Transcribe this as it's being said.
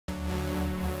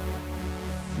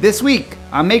This week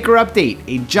on Maker Update,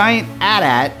 a giant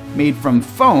AT-AT made from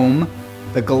foam,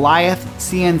 the Goliath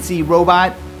CNC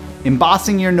robot,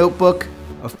 embossing your notebook,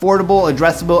 affordable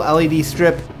addressable LED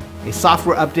strip, a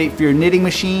software update for your knitting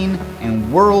machine,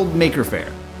 and World Maker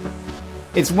Faire.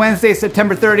 It's Wednesday,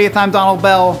 September 30th. I'm Donald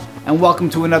Bell, and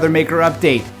welcome to another Maker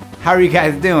Update. How are you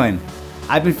guys doing?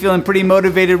 I've been feeling pretty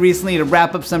motivated recently to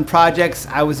wrap up some projects.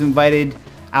 I was invited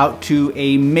out to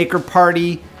a maker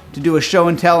party to do a show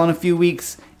and tell in a few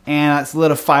weeks, and that's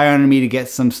lit a fire under me to get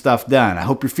some stuff done. I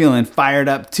hope you're feeling fired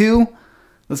up too.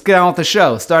 Let's get on with the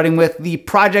show, starting with the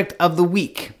project of the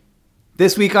week.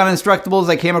 This week on Instructables,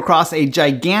 I came across a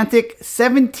gigantic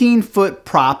 17-foot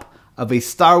prop of a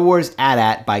Star Wars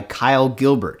AT-AT by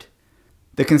kylegilbert.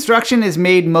 The construction is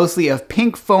made mostly of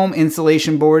pink foam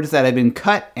insulation boards that have been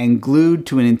cut and glued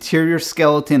to an interior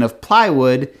skeleton of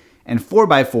plywood and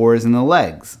 4x4s in the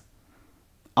legs.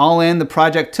 All in, the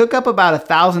project took up about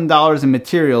 $1,000 in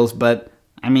materials, but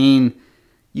I mean,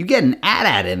 you get an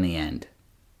AT-AT in the end.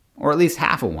 Or at least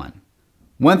half of one.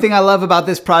 One thing I love about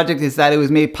this project is that it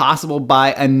was made possible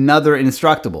by another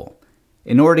Instructable.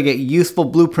 In order to get useful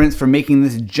blueprints for making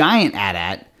this giant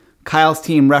AT-AT, Kyle's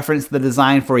team referenced the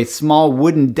design for a small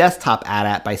wooden desktop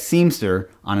AT-AT by Seamster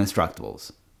on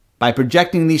Instructables. By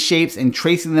projecting these shapes and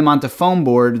tracing them onto foam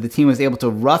board, the team was able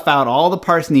to rough out all the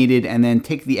parts needed and then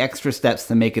take the extra steps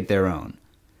to make it their own.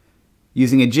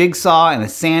 Using a jigsaw and a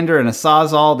sander and a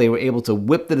sawzall, they were able to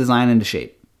whip the design into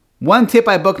shape. One tip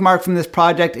I bookmarked from this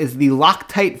project is the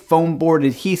Loctite foam board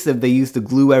adhesive they use to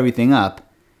glue everything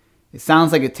up. It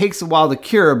sounds like it takes a while to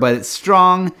cure, but it's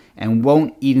strong and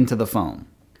won't eat into the foam.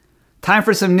 Time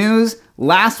for some news.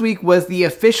 Last week was the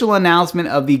official announcement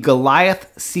of the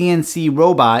Goliath CNC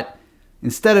robot.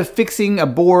 Instead of fixing a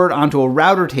board onto a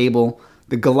router table,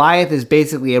 the Goliath is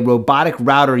basically a robotic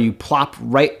router you plop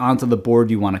right onto the board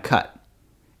you want to cut.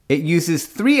 It uses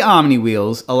 3 Omni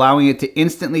wheels, allowing it to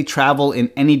instantly travel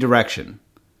in any direction.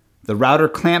 The router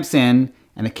clamps in,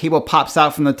 and a cable pops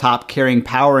out from the top carrying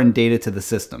power and data to the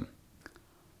system.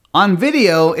 On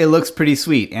video, it looks pretty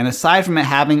sweet, and aside from it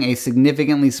having a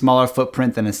significantly smaller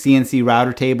footprint than a CNC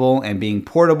router table and being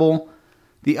portable,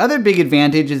 the other big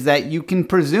advantage is that you can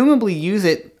presumably use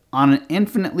it on an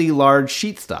infinitely large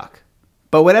sheet stock.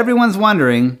 But what everyone's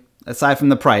wondering, aside from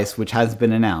the price, which hasn't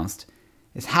been announced,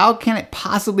 is how can it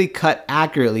possibly cut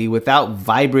accurately without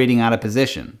vibrating out of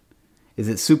position? Is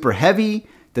it super heavy?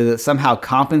 Does it somehow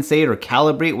compensate or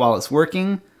calibrate while it's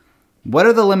working? What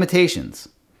are the limitations?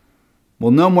 We'll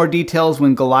know more details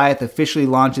when Goliath officially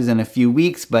launches in a few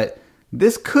weeks, but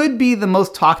this could be the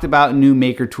most talked about new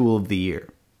maker tool of the year.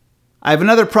 I have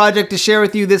another project to share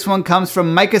with you. This one comes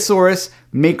from mikeasaurus,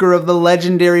 maker of the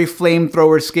legendary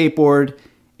flamethrower skateboard.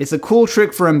 It's a cool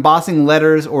trick for embossing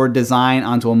letters or design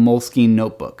onto a Moleskine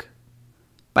notebook.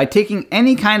 By taking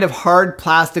any kind of hard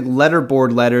plastic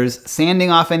letterboard letters,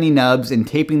 sanding off any nubs, and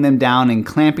taping them down and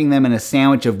clamping them in a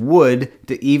sandwich of wood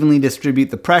to evenly distribute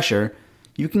the pressure,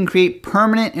 you can create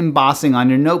permanent embossing on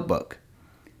your notebook.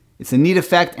 It's a neat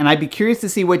effect, and I'd be curious to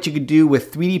see what you could do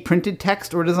with 3D printed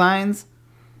text or designs.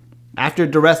 After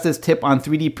Doresta's tip on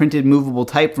 3D printed movable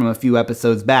type from a few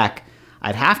episodes back,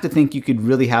 I'd have to think you could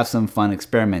really have some fun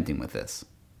experimenting with this.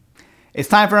 It's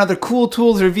time for another Cool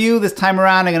Tools review. This time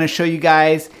around, I'm going to show you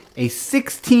guys a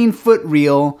 16-foot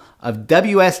reel of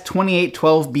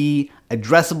WS2812B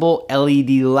addressable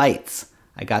LED lights.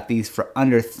 I got these for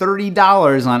under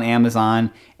 $30 on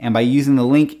Amazon, and by using the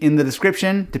link in the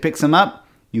description to pick some up,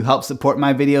 you help support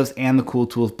my videos and the Cool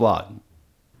Tools blog.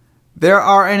 There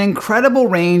are an incredible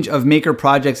range of maker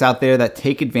projects out there that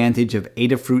take advantage of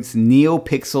Adafruit's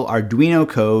NeoPixel Arduino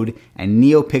code and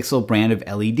NeoPixel brand of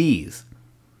LEDs.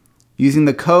 Using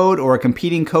the code or a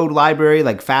competing code library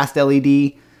like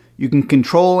FastLED, you can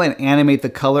control and animate the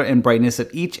color and brightness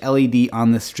of each LED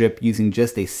on the strip using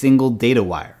just a single data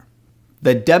wire.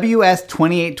 The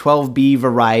WS2812B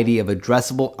variety of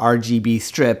addressable RGB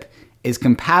strip is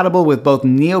compatible with both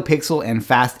NeoPixel and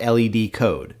FastLED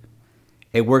code.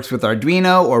 It works with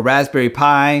Arduino or Raspberry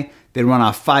Pi. They run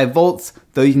off 5 volts,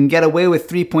 though you can get away with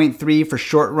 3.3 for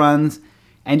short runs,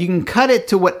 and you can cut it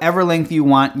to whatever length you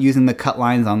want using the cut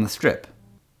lines on the strip.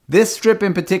 This strip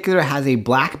in particular has a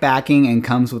black backing and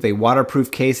comes with a waterproof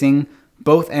casing.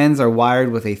 Both ends are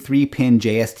wired with a 3-pin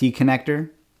JST connector.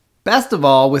 Best of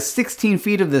all, with 16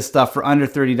 feet of this stuff for under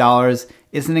 $30,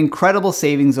 it's an incredible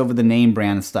savings over the name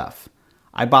brand stuff.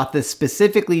 I bought this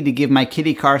specifically to give my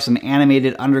kitty car some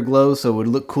animated underglow so it would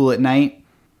look cool at night.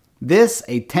 This,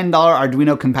 a $10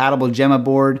 Arduino compatible Gemma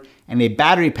board, and a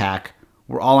battery pack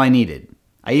were all I needed.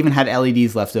 I even had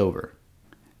LEDs left over.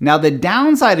 Now the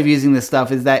downside of using this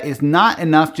stuff is that it's not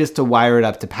enough just to wire it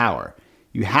up to power.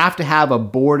 you have to have a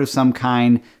board of some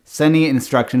kind sending it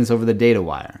instructions over the data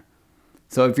wire.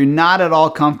 So if you're not at all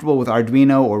comfortable with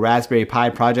Arduino or Raspberry Pi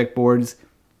project boards,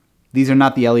 these are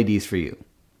not the LEDs for you.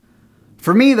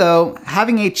 For me though,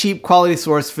 having a cheap quality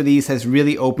source for these has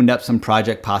really opened up some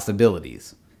project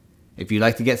possibilities. If you'd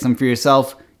like to get some for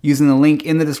yourself, using the link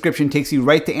in the description takes you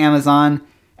right to Amazon.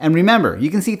 And remember,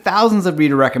 you can see thousands of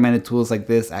reader-recommended tools like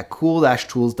this at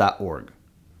cool-tools.org.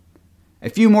 A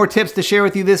few more tips to share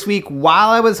with you this week. While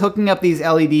I was hooking up these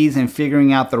LEDs and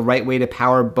figuring out the right way to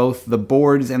power both the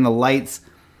boards and the lights,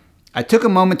 I took a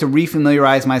moment to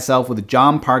refamiliarize myself with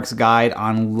John Park's guide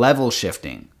on level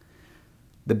shifting.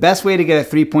 The best way to get a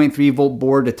 3.3 volt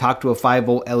board to talk to a 5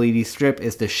 volt LED strip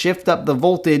is to shift up the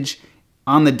voltage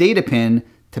on the data pin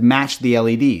to match the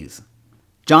LEDs.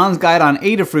 John's guide on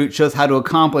Adafruit shows how to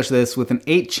accomplish this with an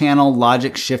 8-channel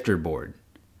logic shifter board.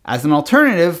 As an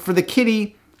alternative for the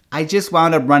kitty, I just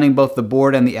wound up running both the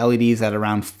board and the LEDs at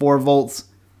around 4 volts,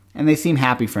 and they seem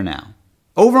happy for now.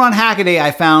 Over on Hackaday,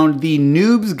 I found the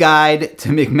Noob's Guide to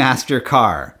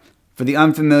Mcmaster-Carr. For the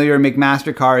unfamiliar,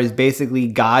 Mcmaster-Carr is basically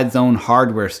God's own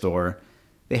hardware store.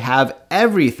 They have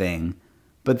everything,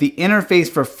 but the interface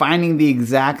for finding the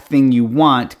exact thing you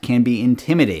want can be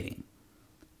intimidating.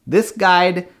 This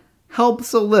guide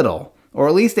helps a little, or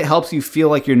at least it helps you feel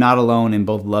like you're not alone in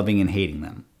both loving and hating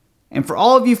them. And for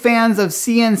all of you fans of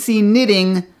CNC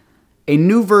knitting, a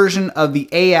new version of the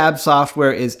AYAB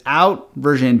software is out,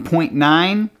 version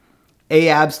 0.9.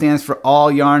 AYAB stands for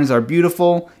All Yarns Are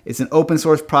Beautiful. It's an open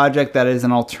source project that is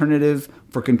an alternative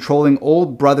for controlling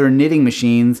old brother knitting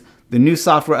machines. The new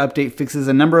software update fixes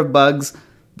a number of bugs.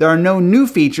 There are no new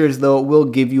features, though it will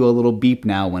give you a little beep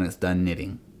now when it's done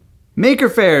knitting. Maker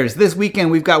Fairs. This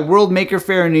weekend we've got World Maker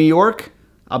Faire in New York.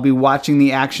 I'll be watching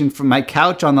the action from my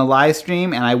couch on the live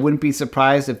stream, and I wouldn't be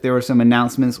surprised if there were some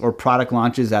announcements or product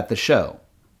launches at the show.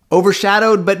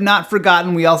 Overshadowed but not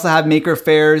forgotten, we also have Maker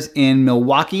Fairs in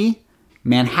Milwaukee,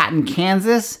 Manhattan,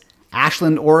 Kansas,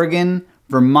 Ashland, Oregon,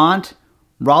 Vermont,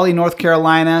 Raleigh, North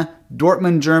Carolina,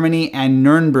 Dortmund, Germany, and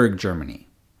Nürnberg, Germany.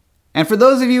 And for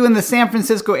those of you in the San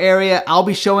Francisco area, I'll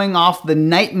be showing off the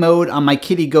night mode on my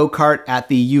kitty go-kart at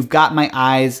the You've Got My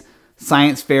Eyes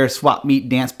Science Fair Swap Meet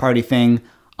Dance Party thing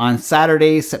on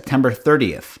Saturday, September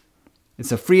 30th.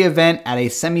 It's a free event at a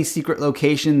semi-secret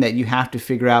location that you have to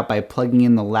figure out by plugging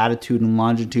in the latitude and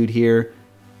longitude here,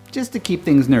 just to keep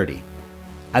things nerdy.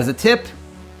 As a tip,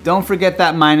 don't forget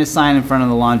that minus sign in front of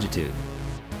the longitude.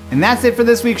 And that's it for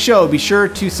this week's show. Be sure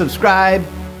to subscribe,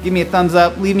 give me a thumbs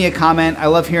up, leave me a comment. I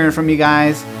love hearing from you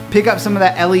guys. Pick up some of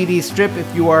that LED strip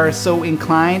if you are so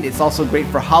inclined. It's also great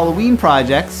for Halloween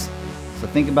projects, so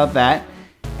think about that.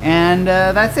 And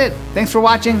that's it. Thanks for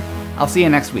watching. I'll see you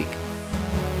next week.